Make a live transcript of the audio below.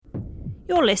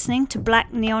You're listening to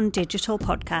Black Neon Digital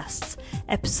Podcasts,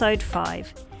 Episode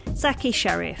 5, ZAKEE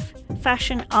SHARIFF,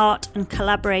 Fashion, Art and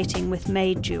Collaborating with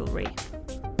Made Jewellery.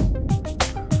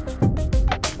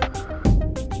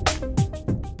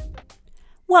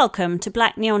 Welcome to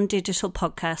Black Neon Digital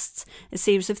Podcasts, a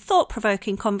series of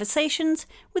thought-provoking conversations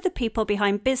with the people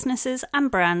behind businesses and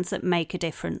brands that make a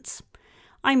difference.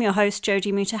 I'm your host,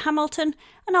 Jodie Muter-Hamilton,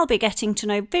 and I'll be getting to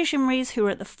know visionaries who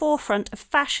are at the forefront of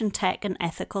fashion tech and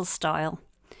ethical style.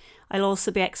 I'll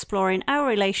also be exploring our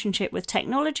relationship with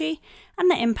technology and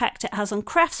the impact it has on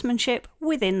craftsmanship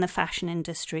within the fashion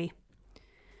industry.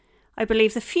 I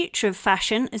believe the future of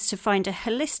fashion is to find a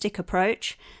holistic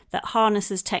approach that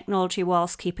harnesses technology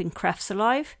whilst keeping crafts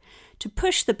alive, to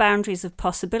push the boundaries of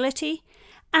possibility,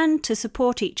 and to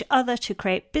support each other to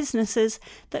create businesses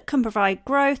that can provide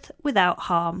growth without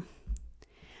harm.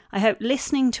 I hope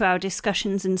listening to our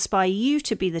discussions inspire you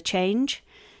to be the change,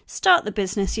 start the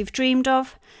business you've dreamed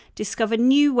of, discover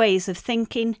new ways of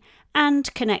thinking,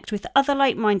 and connect with other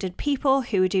like-minded people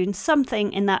who are doing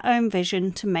something in their own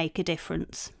vision to make a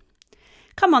difference.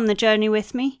 Come on the journey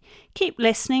with me, keep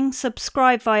listening,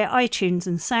 subscribe via iTunes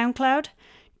and SoundCloud,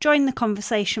 join the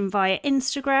conversation via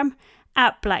Instagram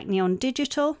at Black Neon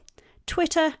Digital,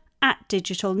 Twitter at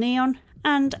Digital Neon,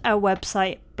 and our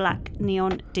website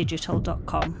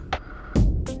blackneondigital.com.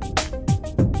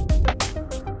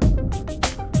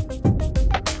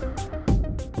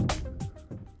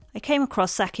 I came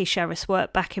across ZAKEE Shariff's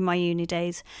work back in my uni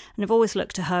days and have always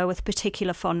looked to her with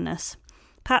particular fondness.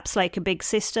 Perhaps like a big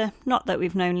sister, not that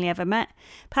we've only ever met,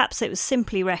 perhaps it was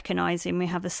simply recognising we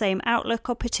have the same outlook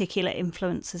or particular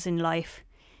influences in life.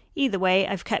 Either way,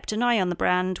 I've kept an eye on the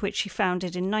brand, which she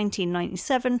founded in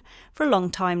 1997, for a long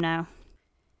time now.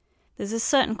 There's a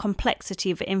certain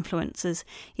complexity of influences,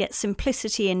 yet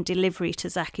simplicity in delivery to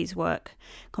ZAKEE's work,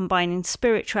 combining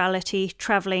spirituality,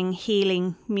 travelling,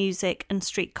 healing, music and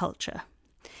street culture.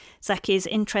 ZAKEE is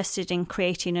interested in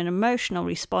creating an emotional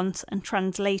response and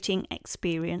translating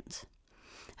experience.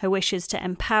 Her wish is to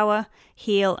empower,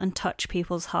 heal and touch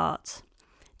people's hearts.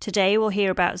 Today we'll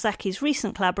hear about ZAKEE's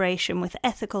recent collaboration with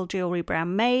ethical jewellery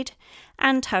brand Made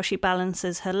and how she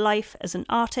balances her life as an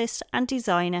artist and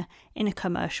designer in a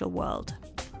commercial world.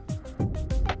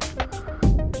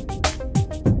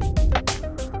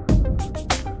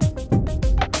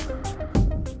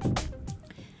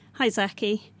 Hi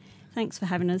ZAKEE, thanks for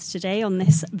having us today on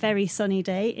this very sunny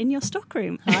day in your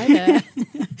stockroom. Hi there.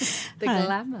 The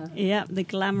glamour. Yeah, the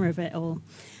glamour of it all.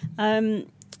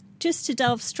 Just to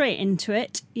delve straight into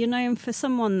it, you're known for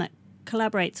someone that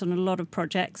collaborates on a lot of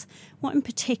projects. What in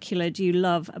particular do you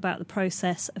love about the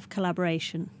process of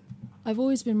collaboration? I've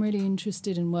always been really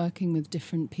interested in working with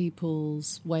different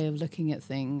people's way of looking at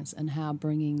things and how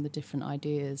bringing the different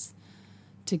ideas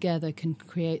together can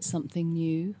create something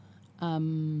new.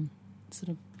 Sort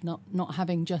of not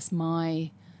having just my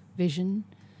vision.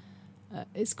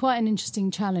 It's quite an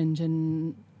interesting challenge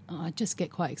and I just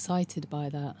get quite excited by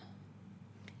that.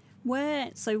 Where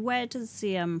does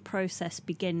the process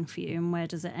begin for you and where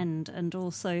does it end? And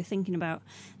also thinking about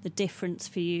the difference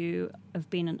for you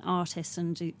of being an artist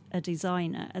and a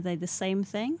designer, are they the same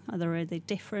thing? Are they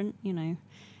different? You know,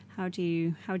 how do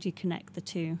you connect the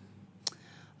two?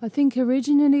 I think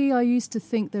originally I used to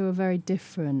think they were very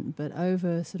different, but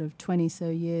over sort of 20 so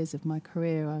years of my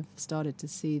career, I've started to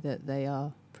see that they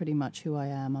are pretty much who I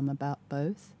am. I'm about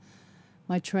both.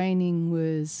 My training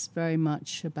was very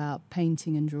much about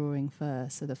painting and drawing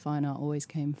first, so the fine art always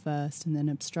came first, and then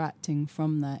abstracting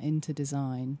from that into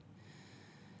design.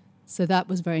 So that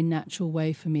was a very natural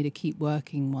way for me to keep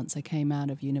working once I came out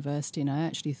of university, and I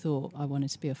actually thought I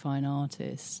wanted to be a fine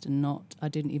artist and I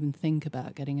didn't even think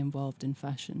about getting involved in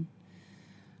fashion.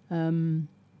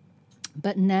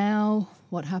 But now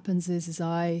what happens is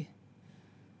I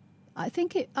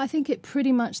think it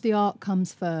pretty much the art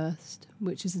comes first,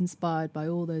 which is inspired by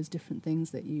all those different things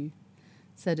that you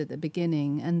said at the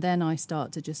beginning, and then I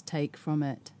start to just take from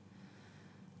it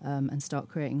and start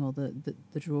creating all the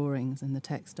drawings and the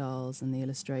textiles and the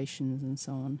illustrations and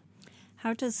so on.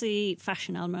 How does the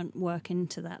fashion element work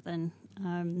into that then?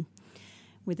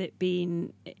 With it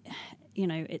being, you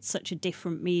know, it's such a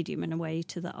different medium in a way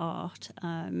to the art,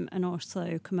 and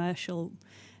also commercial.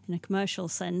 In a commercial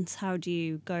sense, how do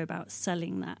you go about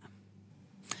selling that?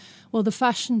 Well, the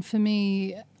fashion for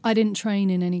me, I didn't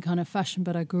train in any kind of fashion,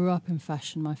 but I grew up in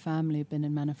fashion. My family had been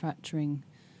in manufacturing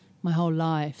my whole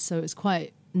life, so it's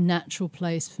quite a natural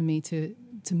place for me to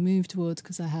move towards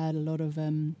because I had a lot of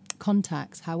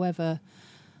contacts. However,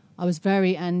 I was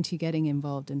very anti getting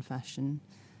involved in fashion,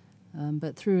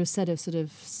 but through a set of sort of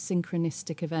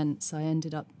synchronistic events, I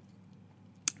ended up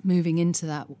moving into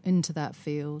that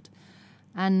field.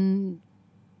 And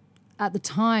at the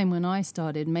time when I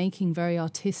started, making very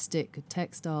artistic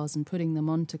textiles and putting them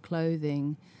onto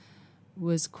clothing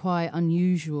was quite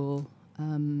unusual,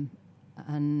 and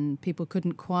people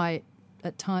couldn't quite,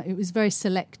 at time, it was very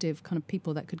selective kind of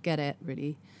people that could get it,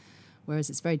 really, whereas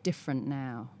it's very different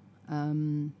now.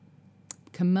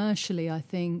 Commercially, I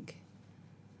think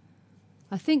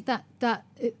that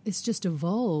it's just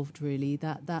evolved, really,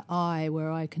 that eye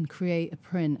where I can create a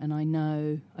print and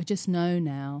I just know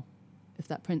now if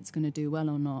that print's going to do well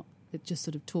or not. It just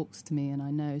sort of talks to me and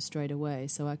I know straight away.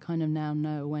 So I kind of now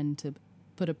know when to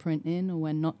put a print in or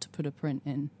when not to put a print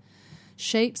in.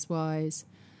 Shapes-wise,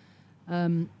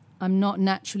 I'm not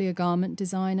naturally a garment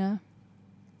designer.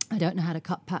 I don't know how to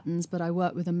cut patterns, but I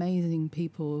work with amazing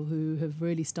people who have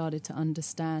really started to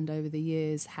understand over the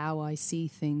years how I see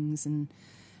things and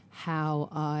how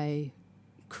I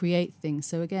create things.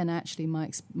 So again, actually, my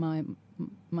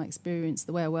experience,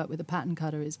 the way I work with a pattern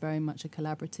cutter is very much a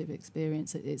collaborative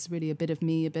experience. It's really a bit of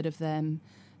me, a bit of them,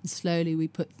 and slowly we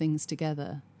put things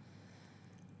together.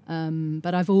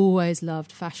 But I've always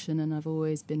loved fashion, and I've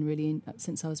always been really,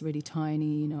 since I was really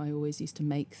tiny, I always used to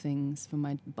make things for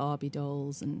my Barbie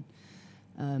dolls, and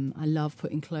I love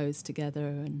putting clothes together,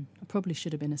 and I probably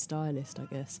should have been a stylist, I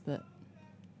guess, but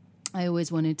I always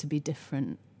wanted to be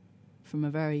different from a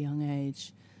very young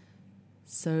age.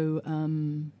 So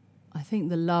I think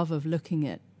the love of looking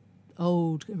at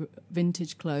old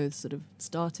vintage clothes sort of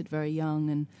started very young,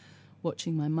 and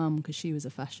watching my mum, because she was a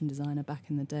fashion designer back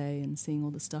in the day, and seeing all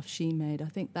the stuff she made, I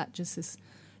think that just is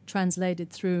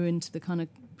translated through into the kind of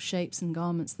shapes and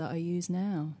garments that I use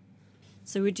now.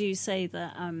 So would you say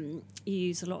that you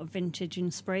use a lot of vintage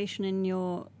inspiration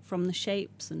from the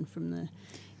shapes and from the,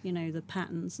 the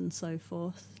patterns and so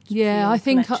forth? Yeah, I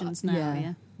think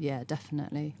now, yeah,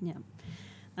 definitely. Yeah.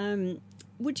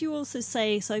 Would you also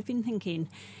say, so I've been thinking,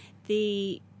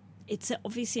 it's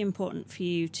obviously important for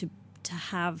you to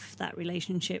have that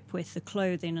relationship with the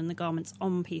clothing and the garments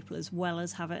on people as well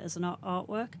as have it as an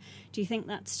artwork. Do you think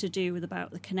that's to do with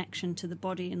about the connection to the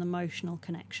body and the emotional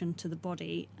connection to the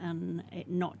body, and it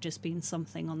not just being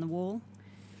something on the wall?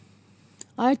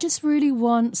 I just really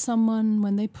want someone,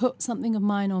 when they put something of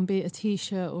mine on, be it a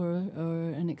T-shirt or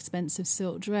an expensive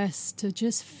silk dress, to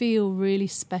just feel really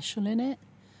special in it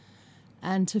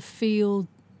and to feel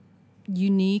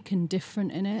unique and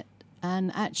different in it.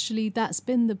 And actually, that's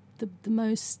been the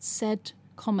most said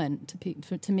comment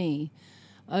to me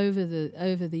over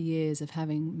the years of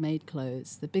having made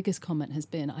clothes. The biggest comment has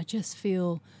been, I just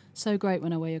feel so great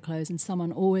when I wear your clothes, and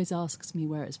someone always asks me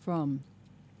where it's from.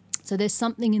 So there's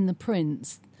something in the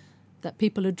prints that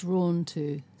people are drawn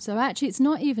to. So actually, it's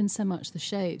not even so much the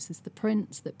shapes, it's the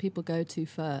prints that people go to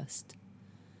first.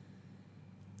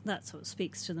 That's what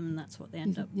speaks to them, and that's what they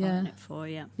end up buying it for,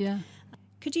 yeah. Yeah.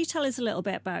 Could you tell us a little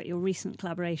bit about your recent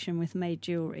collaboration with Made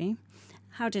Jewellery?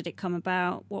 How did it come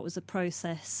about? What was the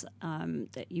process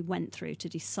that you went through to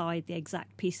decide the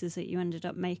exact pieces that you ended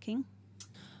up making?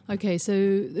 Okay,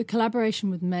 so the collaboration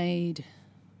with Made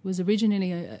was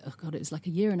originally, it was like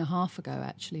a year and a half ago,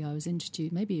 actually. I was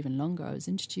introduced, maybe even longer, I was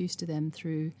introduced to them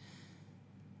through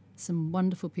some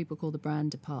wonderful people called the Brand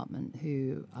Department,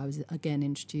 who I was, again,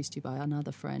 introduced to by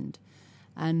another friend.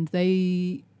 And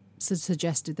they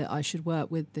suggested that I should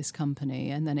work with this company,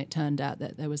 and then it turned out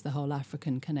that there was the whole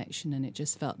African connection, and it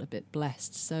just felt a bit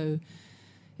blessed. So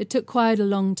it took quite a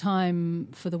long time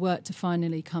for the work to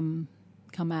finally come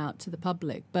out to the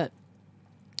public. But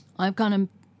I've kind of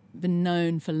been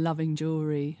known for loving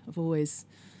jewellery. I've always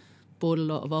bought a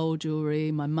lot of old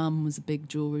jewellery. My mum was a big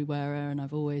jewellery wearer, and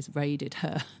I've always raided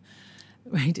her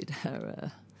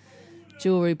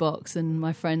jewellery box, and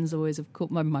my friends always have called,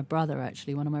 my brother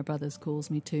actually, one of my brothers calls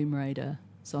me Tomb Raider,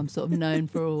 so I'm sort of known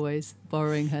for always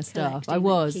borrowing her stuff. I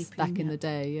was back in the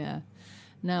day, yeah.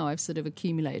 Now I've sort of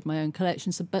accumulated my own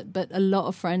collection. So, but a lot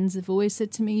of friends have always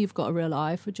said to me, "You've got a real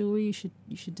eye for jewellery.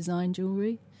 You should design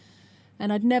jewellery."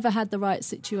 And I'd never had the right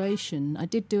situation. I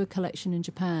did do a collection in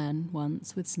Japan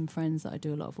once with some friends that I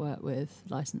do a lot of work with,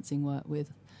 licensing work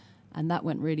with, and that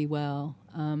went really well.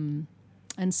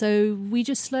 And so we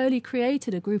just slowly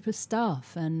created a group of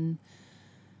stuff, and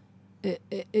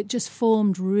it just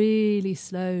formed really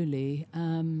slowly.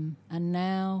 And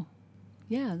now,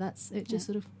 that's it. Just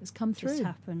sort of has come through. Just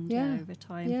happened over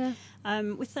time. Yeah.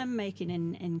 With them making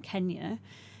in Kenya,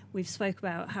 we've spoke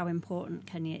about how important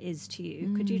Kenya is to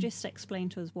you. Could you just explain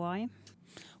to us why?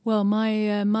 Well,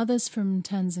 my mother's from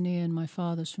Tanzania and my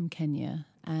father's from Kenya,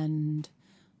 and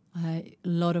a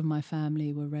lot of my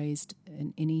family were raised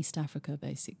in East Africa,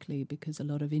 basically, because a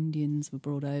lot of Indians were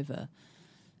brought over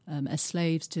as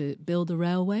slaves to build the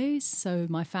railways. So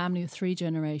my family are 3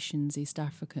 generations East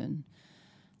African.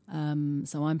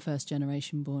 So I'm first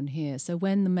generation born here. So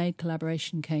when the Made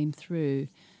collaboration came through,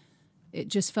 it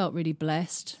just felt really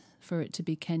blessed for it to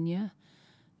be Kenya.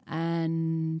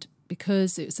 And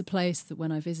because it was a place that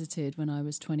when I visited when I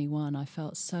was 21, I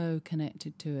felt so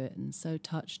connected to it and so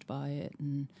touched by it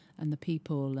and the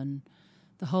people and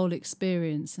the whole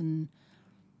experience. And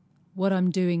what I'm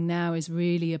doing now is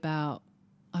really about,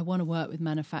 I want to work with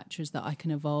manufacturers that I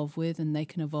can evolve with and they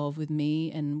can evolve with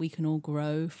me and we can all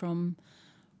grow from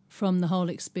the whole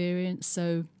experience.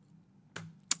 So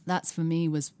that's for me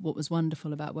was what was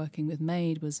wonderful about working with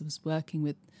Made was working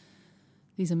with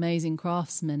these amazing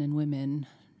craftsmen and women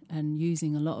and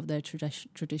using a lot of their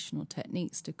traditional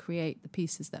techniques to create the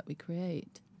pieces that we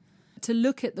create. To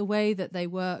look at the way that they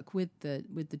work with the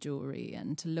jewellery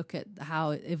and to look at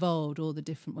how it evolved, all the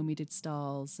different, when we did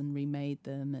styles and remade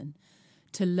them, and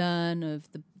to learn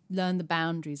the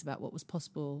boundaries about what was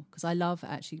possible, because I love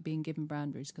actually being given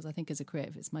boundaries, because I think as a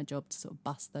creative it's my job to sort of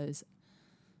bust those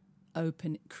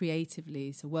open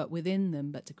creatively, to work within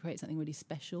them, but to create something really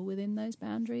special within those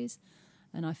boundaries.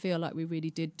 And I feel like we really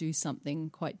did do something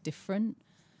quite different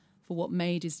for what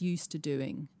Made is used to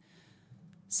doing.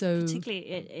 So particularly,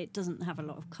 it doesn't have a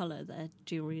lot of colour. Their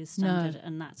jewellery is standard,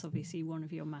 and that's obviously one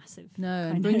of your massive. No,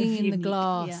 and bringing in the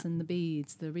glass and the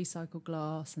beads, the recycled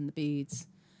glass and the beads,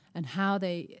 and how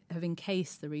they have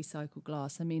encased the recycled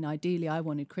glass. I mean, ideally, I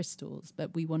wanted crystals,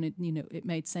 but we wanted, it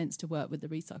made sense to work with the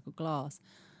recycled glass.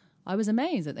 I was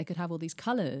amazed that they could have all these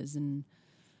colours and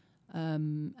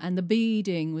the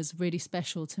beading was really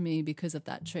special to me because of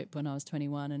that trip when I was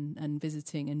 21 and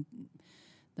visiting and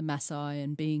the Maasai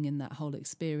and being in that whole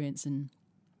experience. And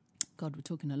God, we're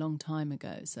talking a long time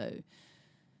ago. So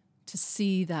to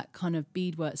see that kind of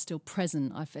beadwork still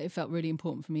present, it felt really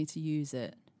important for me to use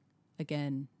it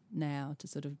again now to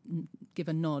sort of give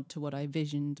a nod to what I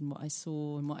visioned and what I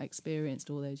saw and what I experienced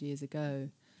all those years ago.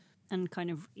 And kind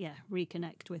of,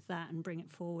 reconnect with that and bring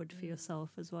it forward for yourself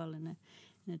as well in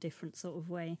a different sort of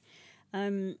way.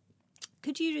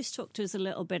 Could you just talk to us a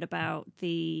little bit about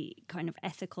the kind of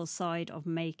ethical side of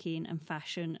making and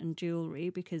fashion and jewellery?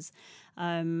 Because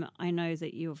I know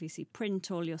that you obviously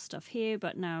print all your stuff here,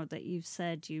 but now that you've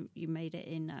said you made it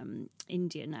in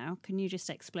India now, can you just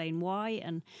explain why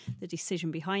and the decision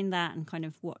behind that and kind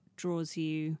of what draws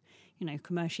you,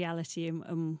 commerciality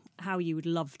and how you would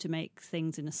love to make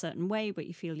things in a certain way, but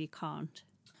you feel you can't?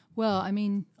 Well, I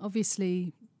mean,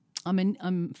 obviously,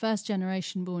 I'm first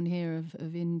generation born here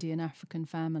of Indian African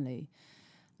family.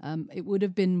 It would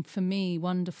have been for me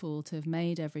wonderful to have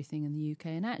made everything in the UK.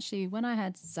 And actually, when I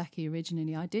had ZAKEE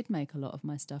originally, I did make a lot of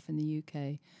my stuff in the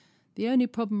UK. The only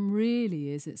problem really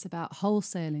is it's about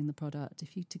wholesaling the product.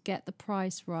 To get the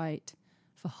price right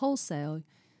for wholesale,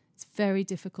 it's very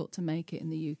difficult to make it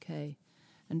in the UK.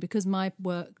 And because my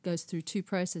work goes through two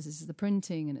processes, the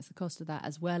printing and it's the cost of that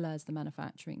as well as the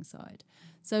manufacturing side.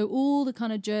 So all the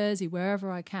kind of jersey, wherever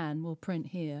I can, will print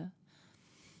here.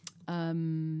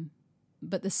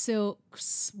 But the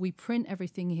silks, we print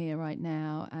everything here right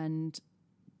now. And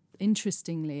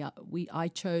interestingly, I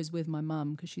chose with my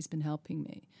mum, because she's been helping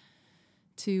me,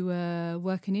 to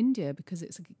work in India because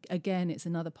it's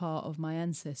another part of my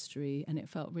ancestry and it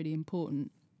felt really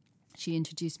important. She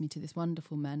introduced me to this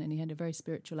wonderful man and he had a very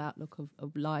spiritual outlook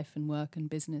of life and work and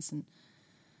business, and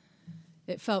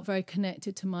it felt very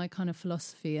connected to my kind of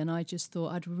philosophy, and I just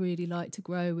thought I'd really like to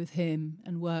grow with him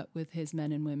and work with his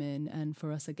men and women, and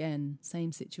for us, again,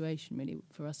 same situation really,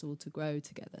 for us all to grow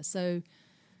together. So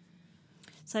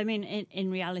I mean,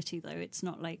 in reality, though, it's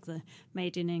not like the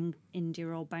made in India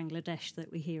or Bangladesh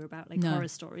that we hear about, like horror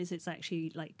stories. It's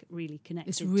actually like really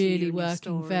connected. It's really to you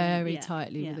working very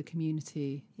tightly with the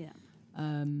community. Yeah.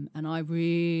 And I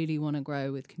really want to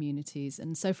grow with communities.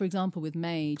 And so, for example, with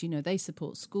Made, they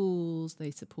support schools,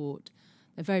 they're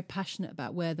very passionate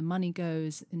about where the money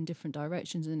goes in different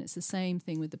directions. And it's the same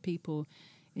thing with the people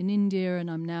in India,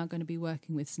 and I'm now going to be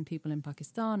working with some people in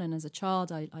Pakistan. And as a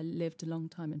child, I lived a long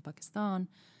time in Pakistan,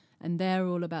 and they're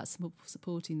all about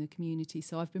supporting the community.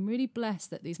 So I've been really blessed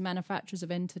that these manufacturers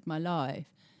have entered my life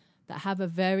that have a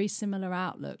very similar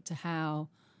outlook to how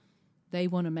they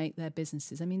want to make their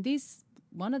businesses. I mean,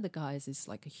 one of the guys is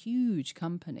like a huge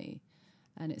company,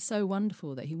 and it's so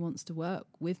wonderful that he wants to work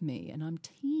with me, and I'm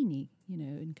teeny,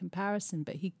 in comparison,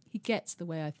 but he gets the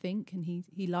way I think, and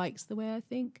he likes the way I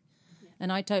think.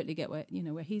 And I totally get where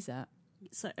he's at.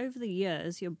 So over the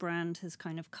years, your brand has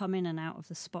kind of come in and out of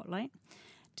the spotlight.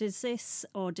 Did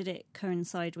it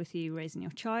coincide with you raising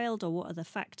your child, or what other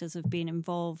factors have been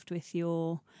involved with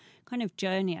your kind of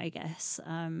journey, I guess,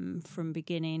 from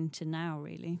beginning to now,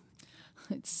 really?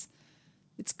 It's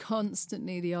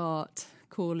constantly the art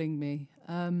calling me.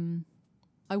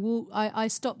 I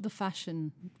stopped the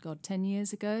fashion, 10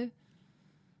 years ago,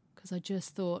 because I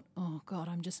just thought, oh God,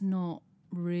 I'm just not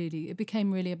really. It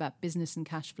became really about business and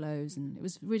cash flows, and it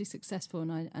was really successful,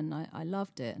 and I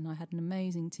loved it, and I had an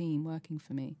amazing team working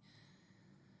for me.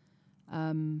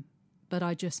 But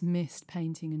I just missed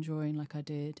painting and drawing like I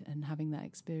did, and having that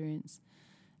experience,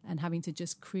 and having to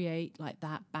just create like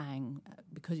that bang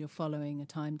because you're following a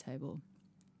timetable.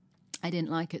 I didn't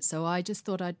like it, so I just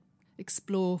thought I'd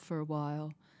explore for a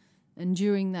while. And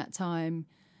during that time,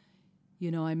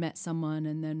 I met someone,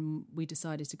 and then we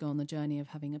decided to go on the journey of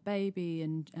having a baby,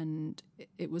 and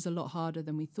it was a lot harder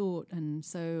than we thought, and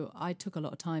so I took a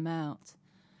lot of time out.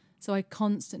 So I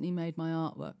constantly made my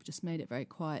artwork, just made it very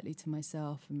quietly to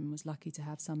myself, and was lucky to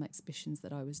have some exhibitions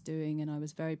that I was doing, and I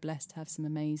was very blessed to have some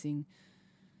amazing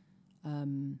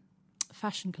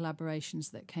fashion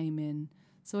collaborations that came in.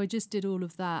 So I just did all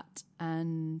of that,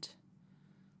 and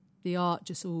the art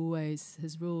just always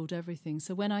has ruled everything.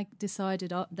 So when I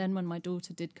decided, then when my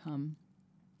daughter did come,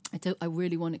 I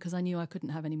really wanted, because I knew I couldn't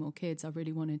have any more kids, I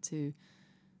really wanted to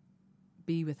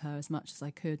be with her as much as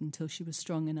I could until she was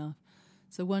strong enough.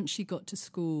 So once she got to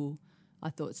school, I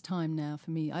thought it's time now for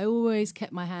me. I always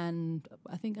kept my hand,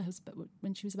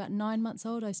 when she was about 9 months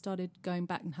old, I started going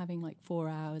back and having like 4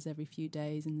 hours every few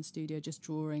days in the studio, just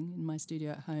drawing in my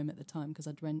studio at home at the time, because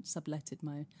I'd subletted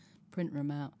my print room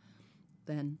out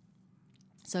then.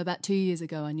 So about 2 years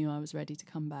ago, I knew I was ready to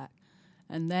come back.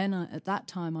 And then at that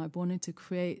time, I wanted to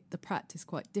create the practice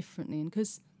quite differently. And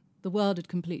because the world had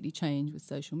completely changed with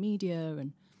social media,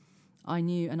 and I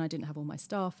knew, and I didn't have all my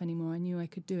staff anymore, I knew I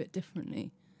could do it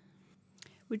differently.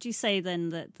 Would you say then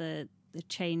that the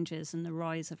changes and the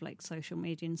rise of like social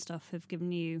media and stuff have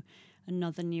given you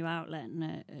another new outlet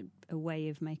and a way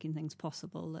of making things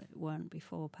possible that weren't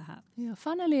before, perhaps? Yeah,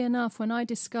 funnily enough, when I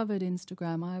discovered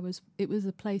Instagram, it was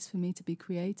a place for me to be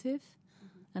creative,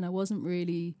 and I wasn't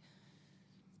really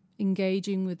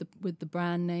engaging with the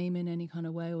brand name in any kind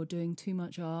of way or doing too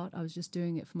much art. I was just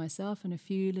doing it for myself and a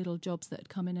few little jobs that had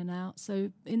come in and out.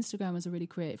 So Instagram was a really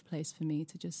creative place for me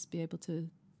to just be able to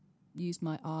use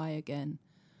my eye again.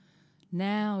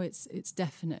 Now it's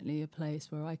definitely a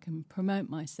place where I can promote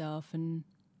myself and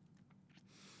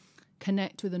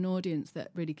connect with an audience that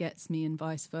really gets me, and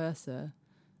vice versa,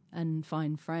 and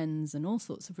find friends and all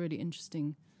sorts of really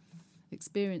interesting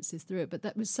experiences through it. But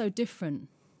that was so different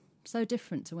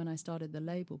to when I started the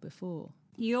label before.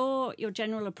 Your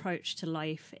general approach to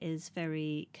life is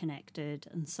very connected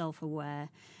and self-aware.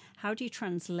 How do you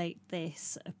translate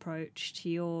this approach to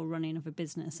your running of a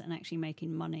business and actually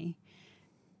making money?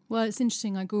 Well, it's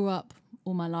interesting. I grew up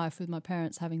all my life with my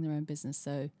parents having their own business,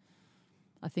 so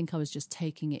I think I was just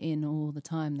taking it in all the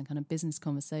time, the kind of business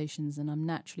conversations, and I'm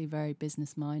naturally very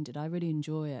business-minded. I really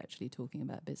enjoy actually talking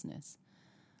about business.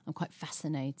 I'm quite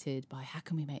fascinated by how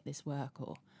can we make this work,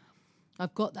 or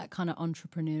I've got that kind of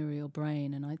entrepreneurial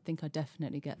brain, and I think I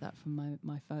definitely get that from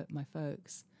my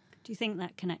folks. Do you think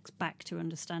that connects back to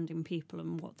understanding people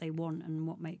and what they want and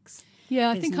what makes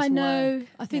I think I know. work?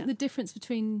 I think the difference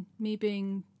between me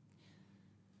being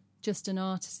just an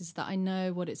artist is that I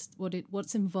know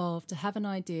what's involved to have an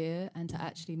idea and to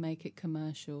actually make it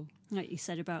commercial. Like you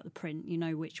said about the print, you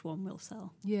know which one will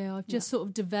sell. Yeah, I've just sort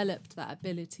of developed that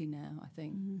ability now, I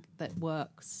think, that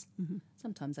works. Mm-hmm.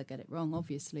 Sometimes I get it wrong,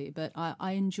 obviously, but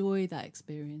I enjoy that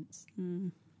experience.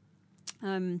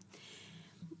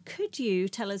 Could you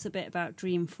tell us a bit about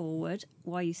Dream Forward,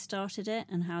 why you started it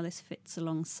and how this fits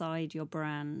alongside your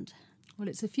brand? Well,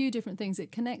 it's a few different things.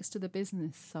 It connects to the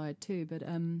business side too, but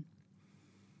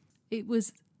it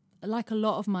was like a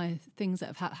lot of my things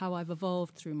that have how I've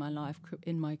evolved through my life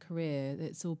in my career.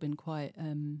 It's all been quite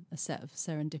a set of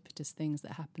serendipitous things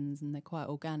that happens, and they're quite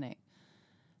organic.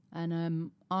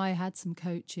 And I had some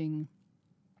coaching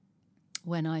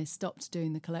when I stopped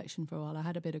doing the collection for a while. I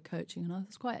had a bit of coaching, and I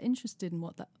was quite interested in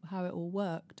how it all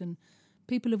worked. And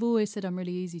people have always said I'm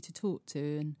really easy to talk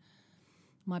to, and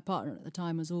my partner at the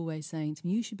time was always saying to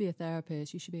me, you should be a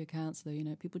therapist, you should be a counsellor,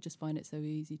 people just find it so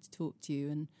easy to talk to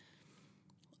you. And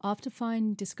after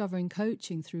discovering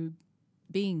coaching through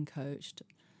being coached,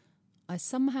 I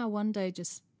somehow one day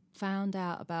just found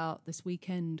out about this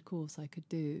weekend course I could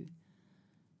do.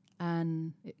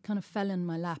 And it kind of fell in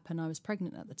my lap, and I was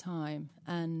pregnant at the time.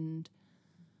 And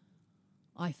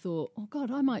I thought, oh God,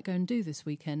 I might go and do this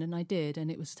weekend. And I did, and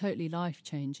it was totally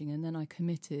life-changing. And then I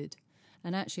committed.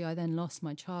 And actually, I then lost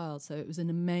my child. So it was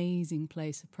an amazing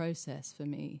place of process for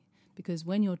me. Because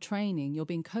when you're training, you're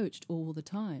being coached all the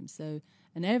time.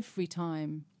 And every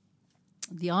time,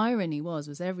 the irony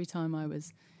was every time I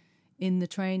was in the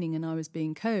training and I was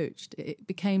being coached, it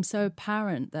became so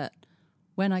apparent that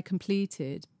when I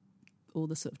completed all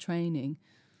the sort of training,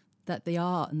 that the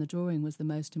art and the drawing was the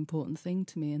most important thing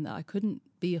to me, and that I couldn't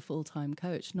be a full-time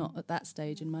coach. Not at that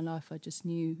stage in my life. I just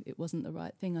knew it wasn't the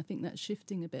right thing. I think that's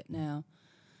shifting a bit now.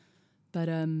 But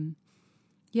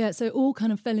so it all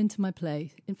kind of fell into my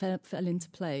place. It fell into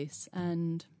place,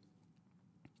 and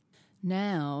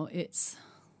now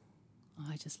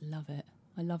I just love it.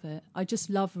 I love it. I just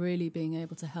love really being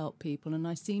able to help people, and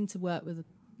I seem to work with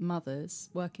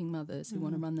working mothers who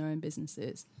want to run their own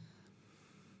businesses,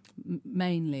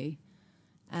 mainly.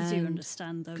 Because you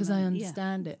understand them. Because I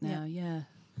understand it now, yeah.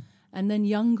 And then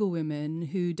younger women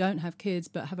who don't have kids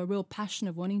but have a real passion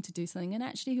of wanting to do something, and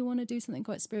actually who want to do something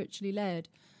quite spiritually led.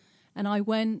 And I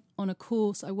went on a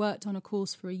course, I worked on a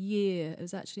course for a year. It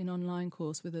was actually an online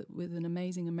course with an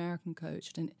amazing American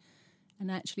coach. And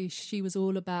actually she was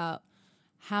all about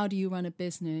how do you run a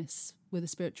business with a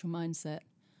spiritual mindset.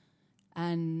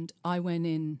 And I went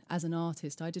in as an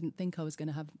artist. I didn't think I was going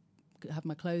to have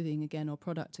my clothing again or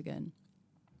product again.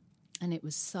 And it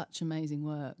was such amazing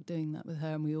work doing that with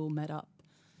her. And we all met up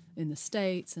in the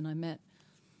States, and I met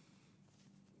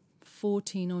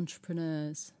 14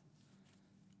 entrepreneurs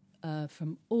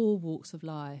from all walks of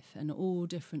life and all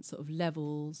different sort of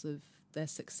levels of their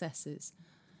successes.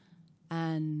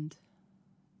 And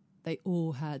they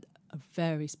all had a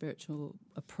very spiritual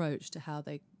approach to how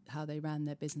they ran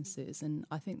their businesses. And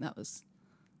I think that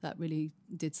really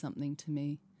did something to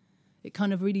me. It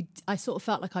kind of really, I sort of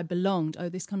felt like I belonged. Oh,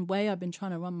 this kind of way I've been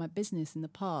trying to run my business in the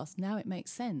past, now it makes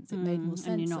sense. It made more sense.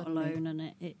 And you're not suddenly. alone, and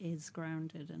it is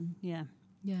grounded, and Yeah.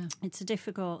 it's a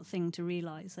difficult thing to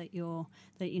realise that you're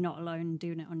not alone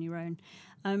doing it on your own.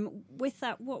 With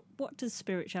that, what does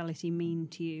spirituality mean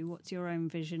to you? What's your own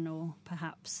vision, or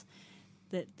perhaps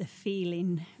the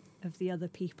feeling of the other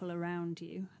people around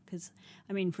you? Because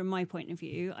I mean, from my point of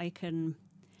view, I can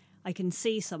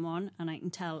see someone and I can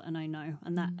tell and I know,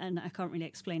 and that and I can't really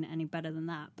explain it any better than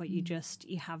that. But you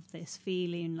have this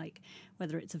feeling, like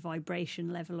whether it's a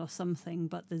vibration level or something,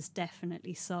 but there's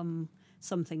definitely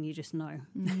something you just know.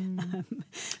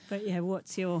 But yeah,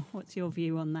 what's your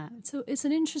view on that? So it's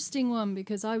an interesting one,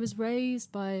 because I was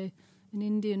raised by an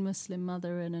Indian Muslim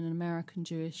mother and an American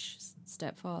Jewish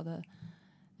stepfather,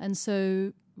 and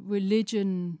so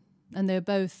religion, and they're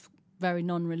both very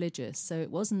non-religious. So it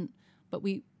wasn't.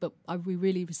 I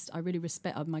really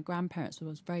respect. My grandparents, I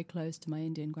was very close to my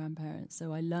Indian grandparents,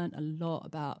 so I learnt a lot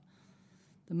about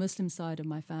the Muslim side of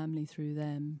my family through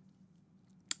them.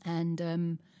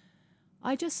 And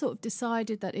I just sort of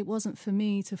decided that it wasn't for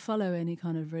me to follow any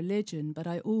kind of religion, but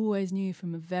I always knew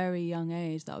from a very young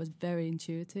age that I was very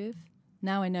intuitive.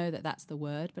 Now I know that that's the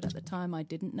word, but at the time I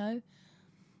didn't know.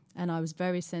 And I was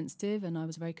very sensitive, and I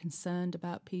was very concerned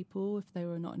about people if they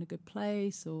were not in a good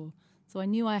place, so I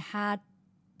knew I had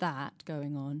that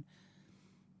going on.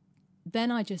 Then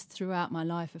I just, throughout my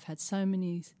life, have had so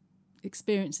many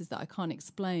experiences that I can't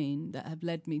explain that have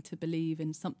led me to believe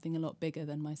in something a lot bigger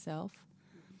than myself.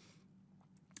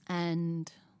 And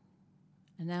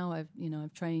now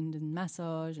I've trained in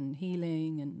massage and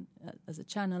healing and as a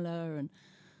channeler, and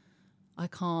I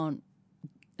can't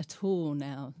at all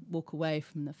now walk away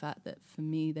from the fact that for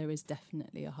me there is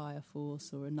definitely a higher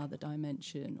force or another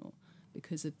dimension, or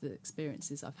because of the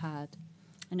experiences I've had.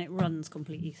 And it runs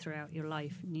completely throughout your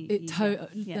life.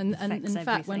 And and in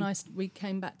fact, when we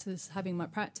came back to this, having my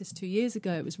practice 2 years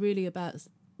ago, it was really about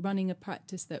running a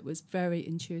practice that was very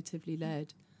intuitively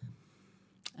led.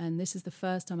 And this is the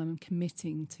first time I'm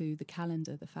committing to the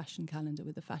calendar, the fashion calendar,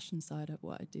 with the fashion side of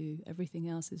what I do. Everything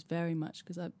else is very much,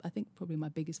 because I think probably my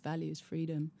biggest value is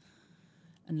freedom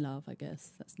and love, I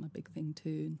guess. That's my big thing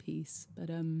too, and peace. But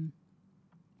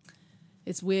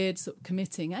it's weird sort of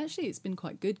committing. Actually, it's been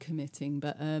quite good committing,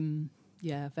 but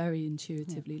very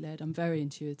intuitively led. I'm very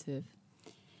intuitive.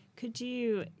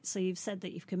 So you've said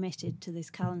that you've committed to this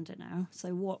calendar now.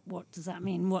 So what does that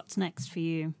mean? What's next for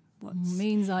you?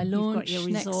 Means I launch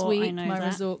next week my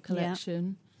resort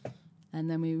collection. Yeah. And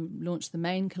then we launch the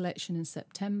main collection in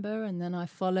September, and then I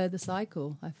follow the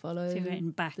cycle. I follow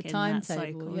the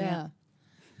timetable. Yeah.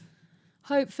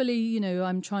 Hopefully,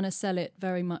 I'm trying to sell it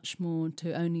very much more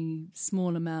to only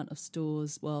small amount of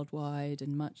stores worldwide,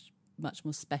 and much, much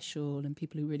more special, and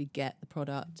people who really get the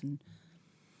product, and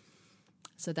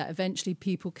so that eventually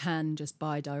people can just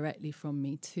buy directly from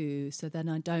me too. So then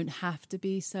I don't have to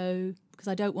be because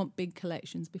I don't want big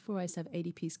collections. Before I used to have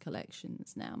 80-piece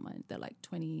collections. Now they're like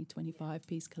 20,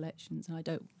 25-piece collections. And I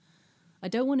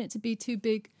don't want it to be too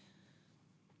big,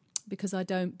 because I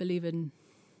don't believe in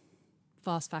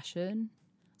fast fashion.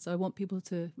 So I want people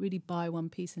to really buy one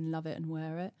piece and love it and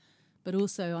wear it. But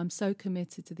also I'm so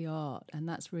committed to the art, and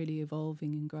that's really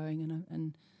evolving and growing,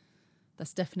 and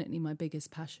that's definitely my biggest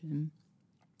passion.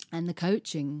 And the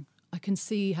coaching, I can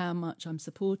see how much I'm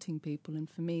supporting people. And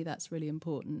for me, that's really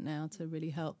important now, to really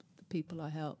help the people I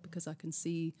help, because I can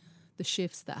see the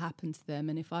shifts that happen to them.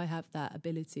 And if I have that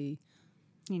ability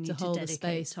to hold a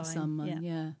space for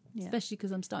someone, especially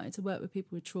because I'm starting to work with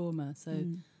people with trauma. So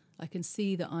I can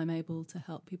see that I'm able to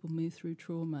help people move through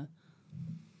trauma.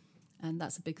 And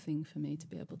that's a big thing for me, to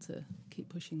be able to keep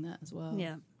pushing that as well.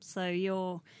 Yeah. So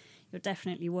you're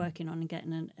definitely working on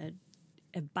getting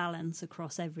a balance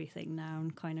across everything now,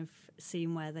 and kind of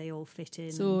seeing where they all fit in.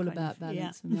 It's all about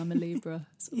balance. Yeah. I'm a Libra.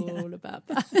 It's all about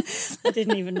balance. I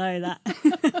didn't even know that.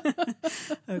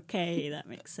 Okay, that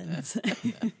makes sense.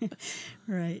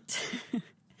 Right.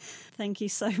 Thank you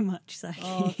so much, ZAKEE.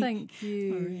 Oh, thank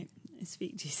you. All right. I'll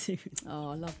speak to you soon.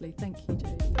 Oh, lovely. Thank you,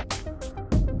 Jodie.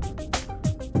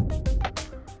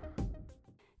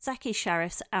 ZAKEE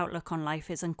Shariff's outlook on life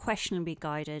is unquestionably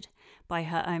guided by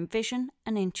her own vision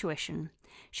and intuition.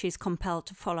 She is compelled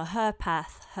to follow her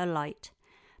path, her light.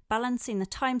 Balancing the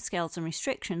timescales and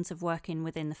restrictions of working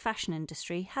within the fashion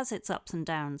industry has its ups and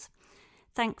downs.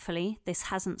 Thankfully, this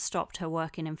hasn't stopped her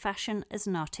working in fashion as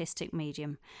an artistic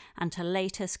medium, and her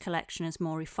latest collection is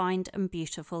more refined and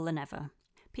beautiful than ever.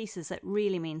 Pieces that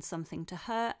really mean something to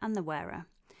her and the wearer.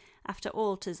 After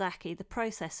all, to ZAKEE, the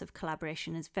process of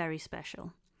collaboration is very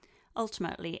special.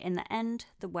 Ultimately, in the end,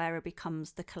 the wearer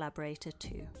becomes the collaborator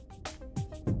too.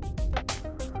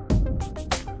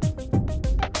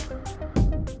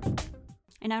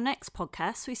 In our next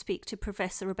podcast, we speak to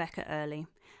Professor Rebecca Early.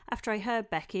 After I heard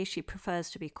Becky, as she prefers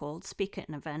to be called, speak at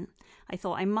an event, I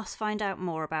thought I must find out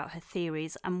more about her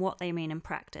theories and what they mean in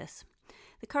practice.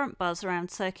 The current buzz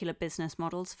around circular business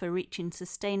models for reaching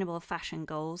sustainable fashion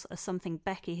goals are something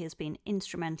Becky has been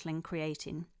instrumental in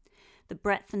creating. The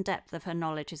breadth and depth of her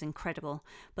knowledge is incredible,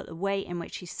 but the way in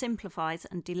which she simplifies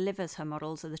and delivers her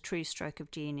models are the true stroke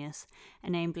of genius,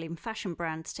 enabling fashion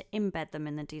brands to embed them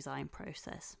in the design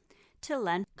process. Till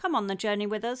then, come on the journey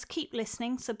with us, keep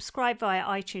listening, subscribe via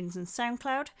iTunes and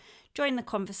SoundCloud, join the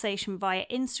conversation via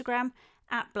Instagram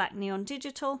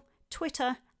 @BlackNeonDigital,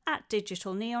 Twitter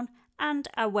 @DigitalNeon, and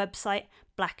our website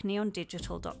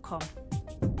blackneondigital.com.